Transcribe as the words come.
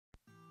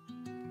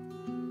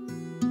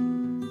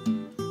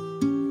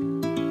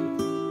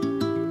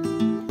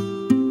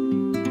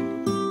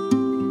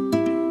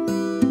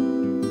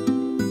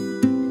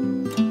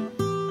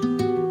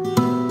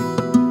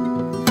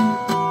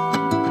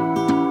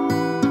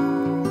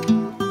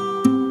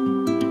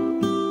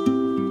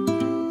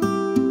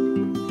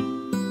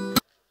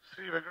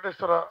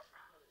Venkateswara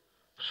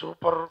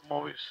super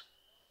movies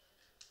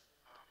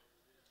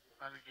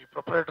దానికి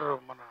proprietor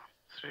మన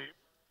Shri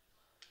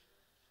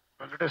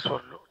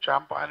Venkateswarlu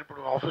champ. ఆయన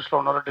ఇప్పుడు ఆఫీస్లో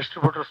ఉన్నారు,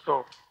 డిస్ట్రిబ్యూటర్స్తో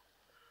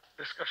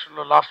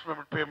డిస్కషన్లో, లాస్ట్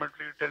మినిట్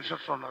పేమెంట్లు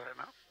టెన్షన్స్లో ఉన్నారు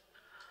ఆయన.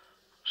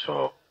 సో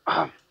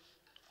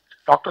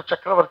డాక్టర్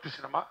చక్రవర్తి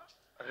సినిమా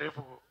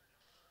రేపు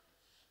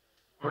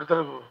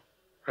విడుదలకు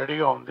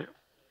రెడీగా ఉంది.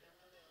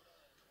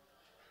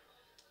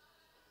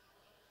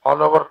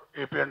 All over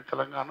AP and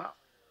Telangana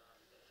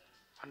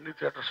అన్ని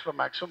థియేటర్స్లో,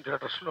 మ్యాక్సిమం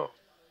థియేటర్స్లో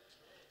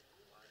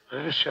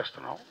రిలీజ్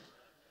చేస్తున్నాం.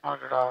 మన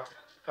ఇక్కడ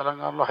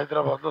తెలంగాణలో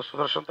హైదరాబాద్లో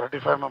సుదర్శన్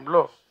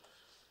 35mm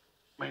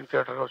మెయిన్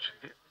థియేటర్గా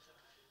వచ్చింది.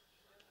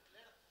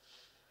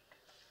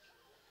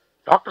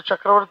 డాక్టర్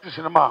చక్రవర్తి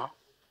సినిమా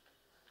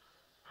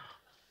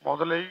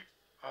మొదలై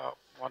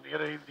 1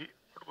 year అయింది.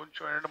 ఇప్పుడు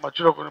కొంచెం ఏంటంటే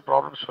మధ్యలో కొన్ని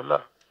ప్రాబ్లమ్స్ వల్ల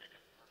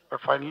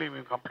బట్ ఫైనలీ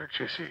మేము కంప్లీట్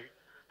చేసి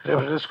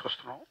రేపు రిలీజ్కి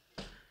వస్తున్నాం.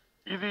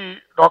 ఇది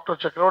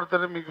డాక్టర్ చక్రవర్తి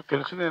అని మీకు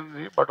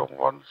తెలిసింది, but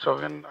once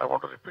again I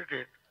want repeat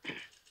it.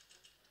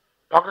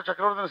 Doctor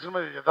చక్రవర్తి అనే సినిమా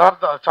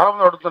యథార్థ,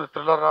 చాలామంది అడుగుతున్నారు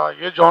థ్రిల్లరా,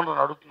 ఏ జానర్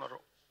అని అడుగుతున్నారు.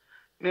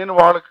 నేను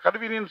వాళ్ళకి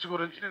కన్వీనియన్స్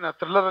గురించి నేను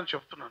థ్రిల్లర్ అని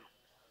చెప్తున్నాను.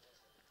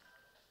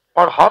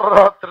 వాడు హారర్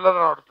థ్రిల్లర్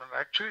అని అడుగుతున్నాడు.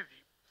 యాక్చువల్లీ ఇది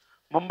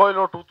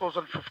ముంబైలో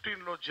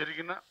 2015లో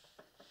జరిగిన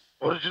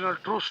ఒరిజినల్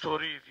ట్రూ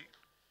స్టోరీ ఇది.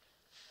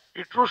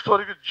 ఈ ట్రూ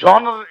స్టోరీకి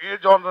జానర్, ఏ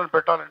జానర్ అని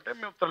పెట్టాలంటే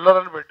మేము థ్రిల్లర్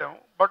అని పెట్టాము.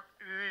 బట్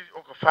ఇది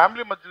ఒక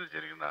ఫ్యామిలీ మధ్యన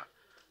జరిగిన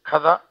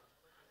కథ,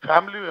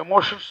 ఫ్యామిలీ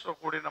ఎమోషన్స్తో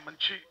కూడిన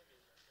మంచి,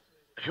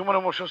 హ్యూమన్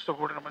ఎమోషన్స్తో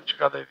కూడిన మంచి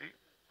కథ ఇది.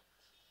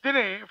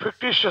 దీన్ని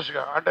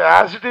ఫిక్టీషియస్గా అంటే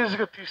యాజ్ ఇట్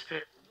ఈజ్గా తీస్తే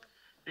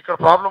ఇక్కడ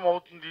ప్రాబ్లం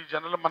అవుతుంది.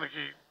 జనరల్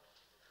మనకి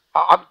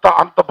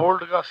అంత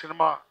బోల్డ్గా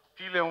సినిమా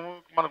తీయలేము,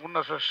 మనకున్న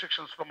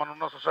రెస్ట్రిక్షన్స్లో,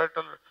 మనకున్న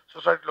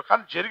సొసైటీలో.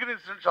 కానీ జరిగిన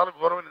ఇన్సిడెంట్ చాలా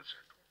ఘోరమైన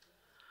ఇన్సిడెంట్.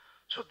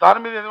 సో దాని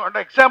మీద అంటే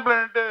ఎగ్జాంపుల్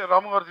ఏంటంటే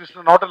రాము గారు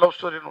తీసిన నాట్ ఎ లవ్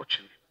స్టోరీ అని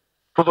వచ్చింది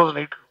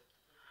 2008లో.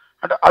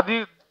 అంటే అది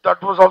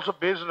that was also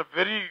based on a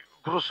very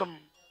gruesome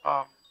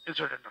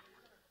incident అనమాట.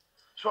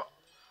 సో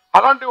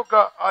అలాంటి ఒక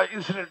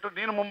ఇన్సిడెంట్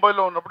నేను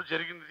ముంబైలో ఉన్నప్పుడు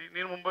జరిగింది.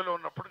 నేను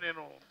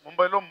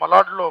ముంబైలో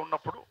మలాడ్లో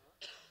ఉన్నప్పుడు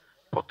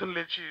పొద్దున్న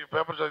లేచి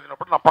పేపర్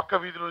చదివినప్పుడు నా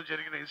పక్క వీధిలో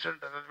జరిగిన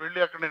ఇన్సిడెంట్ అది. వెళ్ళి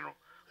అక్కడ నేను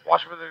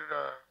వాష్ మీద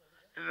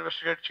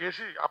ఇన్వెస్టిగేట్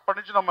చేసి అప్పటి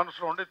నుంచి నా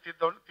మనసులో ఉండే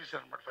తీద్దామని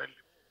తీశాను అనమాట ఫైల్.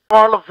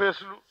 వాళ్ళ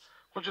ఫేసులు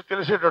కొంచెం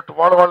తెలిసేటట్టు,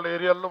 వాళ్ళ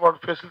ఏరియాల్లో వాళ్ళ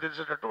ఫేసులు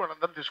తెలిసేటట్టు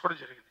వాళ్ళందరినీ తీసుకోవడం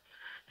జరిగింది.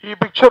 ఈ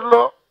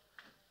పిక్చర్లో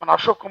మన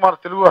అశోక్ కుమార్,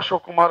 తెలుగు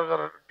అశోక్ కుమార్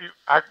గారు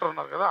యాక్టర్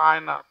ఉన్నారు కదా,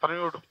 ఆయన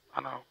తనయుడు,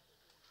 ఆయన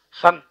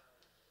సన్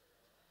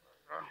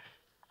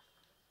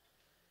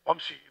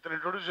వంశీ, ఇతను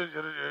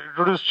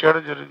ఇంట్రొడ్యూస్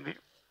చేయడం జరిగింది.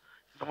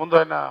 ఇంతకుముందు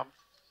ఆయన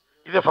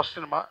ఇదే first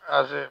cinema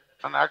as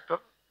an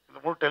actor.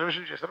 ఇంతకుముందు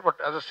టెలివిజన్ చేశారు,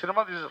 but as a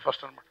cinema this is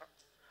first అనమాట.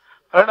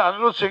 అలాంటి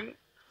Anirudh Singh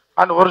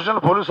and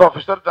original police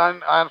officer,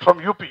 ఆయన ఫ్రమ్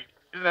యూపీ,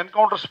 ఇది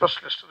ఎన్కౌంటర్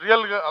స్పెషలిస్ట్.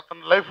 రియల్గా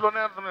అతని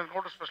లైఫ్లోనే అతను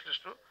ఎన్కౌంటర్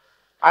స్పెషలిస్ట్.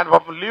 ఆయన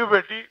పాపం లీవ్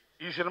పెట్టి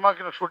ఈ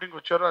సినిమాకి నాకు షూటింగ్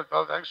వచ్చారు, అది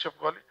చాలా థ్యాంక్స్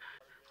చెప్పుకోవాలి.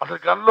 అసలు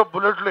గన్లో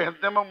బుల్లెట్లు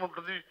ఎంత ఎంఎం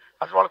ఉంటుంది,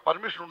 అసలు వాళ్ళకి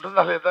పర్మిషన్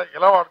ఉంటుందా లేదా,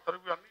 ఎలా వాడతారు,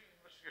 అన్ని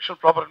ఇన్వెస్టిగేషన్,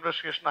 ప్రాపర్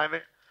ఇన్వెస్టిగేషన్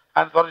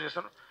ఆయన ద్వారా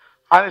చేశాను.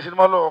 ఆయన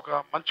సినిమాలో ఒక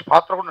మంచి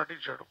పాత్ర కూడా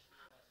నటించాడు.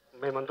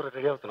 మేమందరూ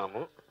రెడీ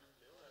అవుతున్నాము.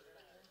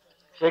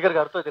 శేఖర్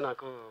గారితో ఇది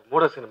నాకు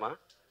 3వ సినిమా.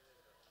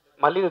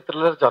 మళ్ళీ ఇది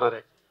థ్రిల్లర్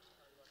జానరే.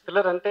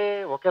 థ్రిల్లర్ అంటే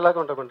ఒకేలాగా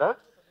ఉండకుండా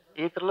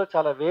ఈ థ్రిల్లర్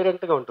చాలా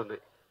వేరియంట్గా ఉంటుంది.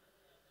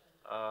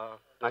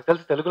 నాకు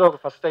తెలిసి తెలుగులో ఒక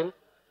ఫస్ట్ టైం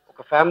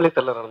ఒక ఫ్యామిలీ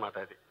థ్రిల్లర్ అనమాట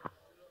ఇది.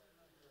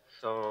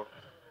 సో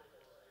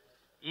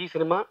ఈ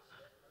సినిమా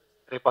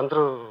రేపు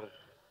అందరూ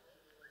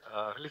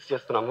రిలీజ్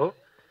చేస్తున్నాము.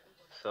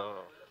 సో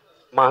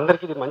మా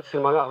అందరికీ ఇది మంచి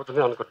సినిమాగా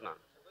అవుతుంది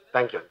అనుకుంటున్నాను.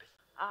 థ్యాంక్ యూ అండి.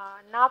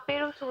 నా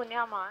పేరు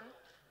సోనియా మాన్.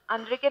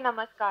 అందరికీ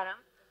నమస్కారం.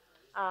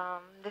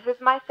 This is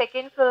my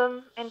second film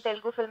in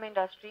Telugu film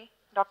industry,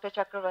 Dr.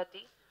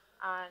 Chakravarthy,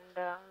 and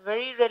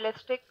very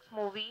realistic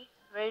movie,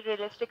 very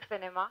realistic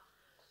cinema.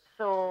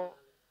 So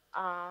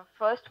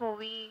first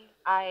movie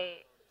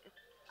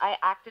I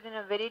acted in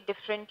a very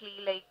differently,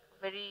 like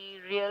very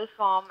real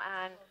form,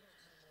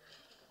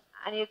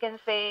 and you can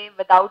say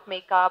without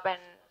makeup,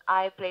 and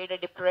I played a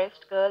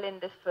depressed girl in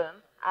this film.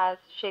 As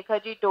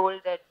Shekharji told,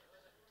 that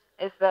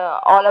is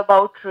all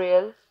about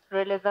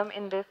realism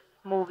in this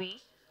movie.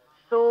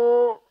 So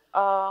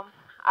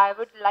I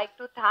would like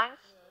to thank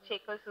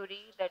Shekhar Suri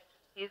that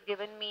he's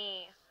given me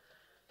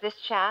this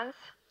chance,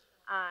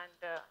 and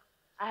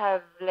I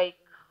have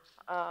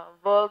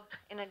worked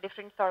in a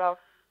different sort of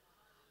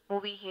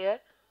movie here.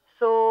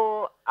 So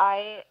I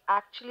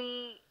actually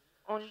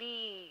only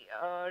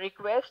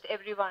request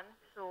everyone,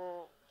 so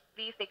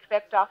please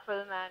accept our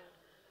film and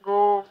go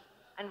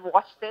and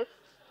watch this.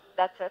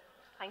 That's it.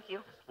 Thank you.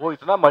 वो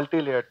इतना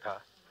multi layered था,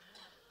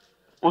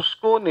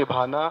 उसको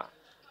निभाना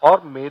और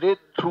मेरे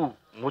through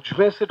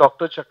मुझमें से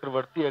doctor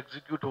चक्रवर्ती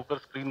execute होकर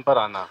स्क्रीन पर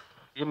आना,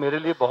 ये मेरे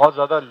लिए बहुत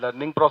ज़्यादा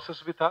लर्निंग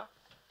प्रोसेस भी था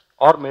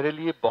और मेरे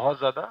लिए बहुत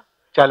ज़्यादा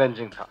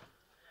चैलेंजिंग था.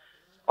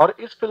 और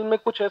इस फिल्म में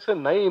कुछ ऐसे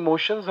नए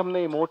इमोशंस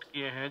हमने इमोट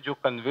किए हैं जो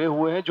कन्वे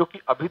हुए हैं, जो कि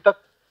अभी तक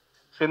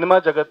सिनेमा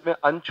जगत में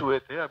अनछुए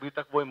थे, अभी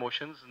तक वो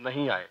इमोशंस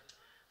नहीं आए.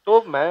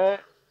 तो मैं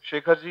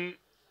शेखर जी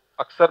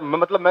अक्सर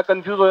मैं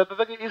कंफ्यूज हो जाता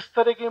था कि इस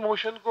तरह के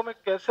इमोशन को मैं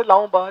कैसे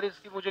लाऊं बाहर,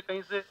 इसकी मुझे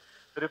कहीं से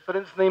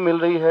रेफरेंस नहीं मिल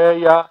रही है,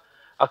 या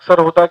अक्सर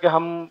होता है कि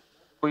हम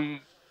कोई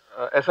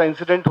ऐसा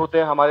इंसिडेंट होते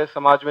हैं हमारे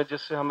समाज में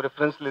जिससे हम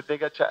रेफरेंस लेते हैं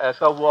कि अच्छा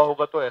ऐसा हुआ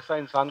होगा तो ऐसा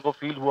इंसान को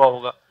फील हुआ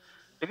होगा,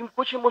 लेकिन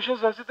कुछ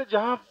इमोशंस ऐसे थे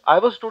जहां I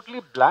was totally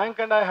blank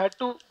and I had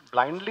to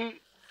blindly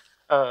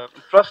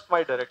trust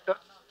my director,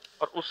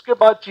 और उसके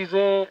बाद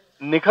चीजें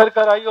निखर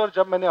कर आई, और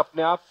जब मैंने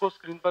अपने आप को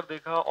स्क्रीन पर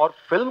देखा और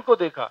फिल्म को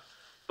देखा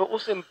तो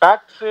उस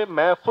इम्पैक्ट से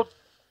मैं खुद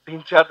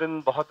 3-4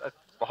 दिन बहुत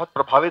बहुत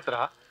प्रभावित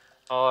रहा,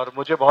 और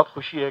मुझे बहुत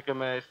खुशी है कि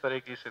मैं इस तरह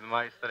की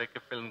सिनेमा, इस तरह की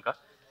फिल्म का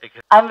एक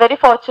I'm very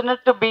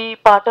fortunate to be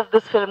part of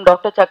this film,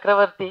 Dr.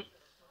 Chakravarthy,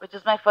 which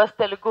is my first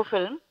Telugu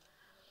film.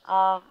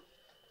 Um,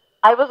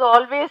 I was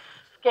always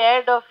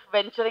scared of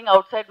venturing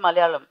outside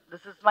Malayalam.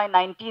 This is my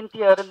 19th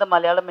year in the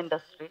Malayalam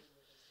industry,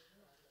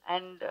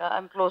 and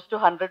I'm close to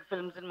 100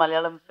 films in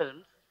Malayalam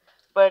films.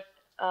 But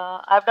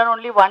I've done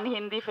only one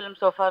Hindi film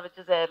so far, which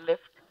is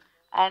Airlift,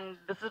 and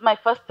this is my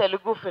first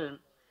Telugu film.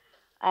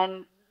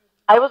 And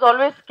I was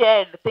always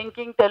scared,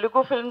 thinking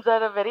Telugu films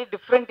are a very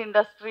different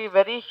industry,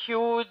 very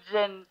huge,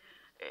 and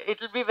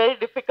it will be very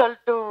difficult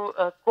to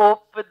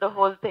cope with the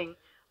whole thing.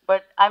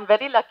 But I'm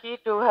very lucky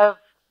to have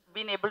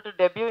been able to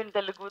debut in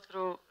Telugu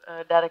through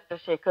director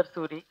Shekhar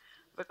Suri,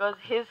 because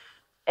his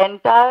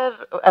entire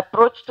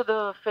approach to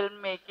the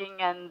filmmaking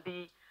and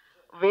the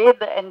way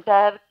the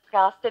entire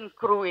cast and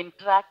crew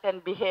interact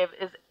and behave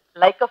is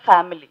like a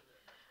family.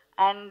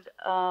 And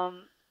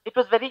it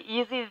was very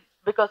easy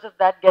because of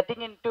that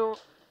getting into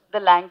the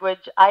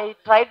language. I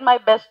tried my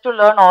best to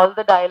learn all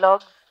the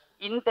dialogues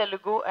in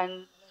Telugu and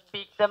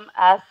speak them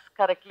as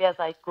correctly as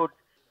I could.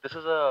 This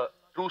is a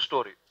true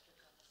story.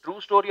 True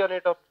story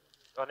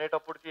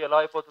అనేటప్పటికి ఎలా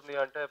అయిపోతుంది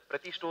అంటే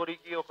ప్రతి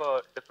స్టోరీకి ఒక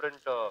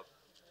different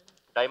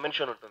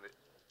dimension ఉంటుంది.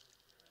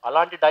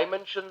 అలాంటి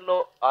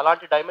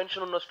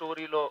dimension ఉన్న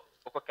స్టోరీలో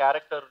ఒక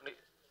క్యారెక్టర్ని,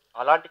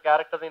 అలాంటి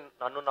క్యారెక్టర్ని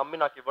నన్ను నమ్మి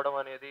నాకు ఇవ్వడం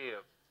అనేది,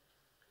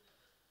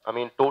 I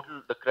mean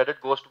total the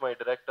credit goes to my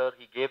director.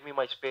 He gave me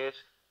my space,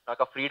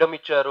 నాకు ఆ ఫ్రీడమ్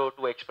ఇచ్చారు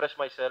to express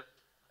my self,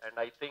 and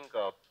I think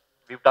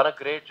weave done a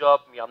great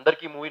job. మీ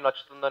అందరికీ మూవీ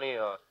నచ్చుతుందని,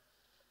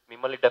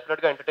 మిమ్మల్ని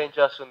డెఫినెట్గా ఎంటర్టైన్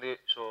చేస్తుంది.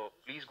 So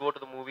please go to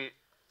the movie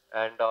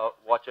and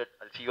watch it.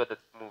 I'll see you at the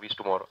movies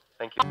tomorrow.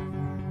 Thank you.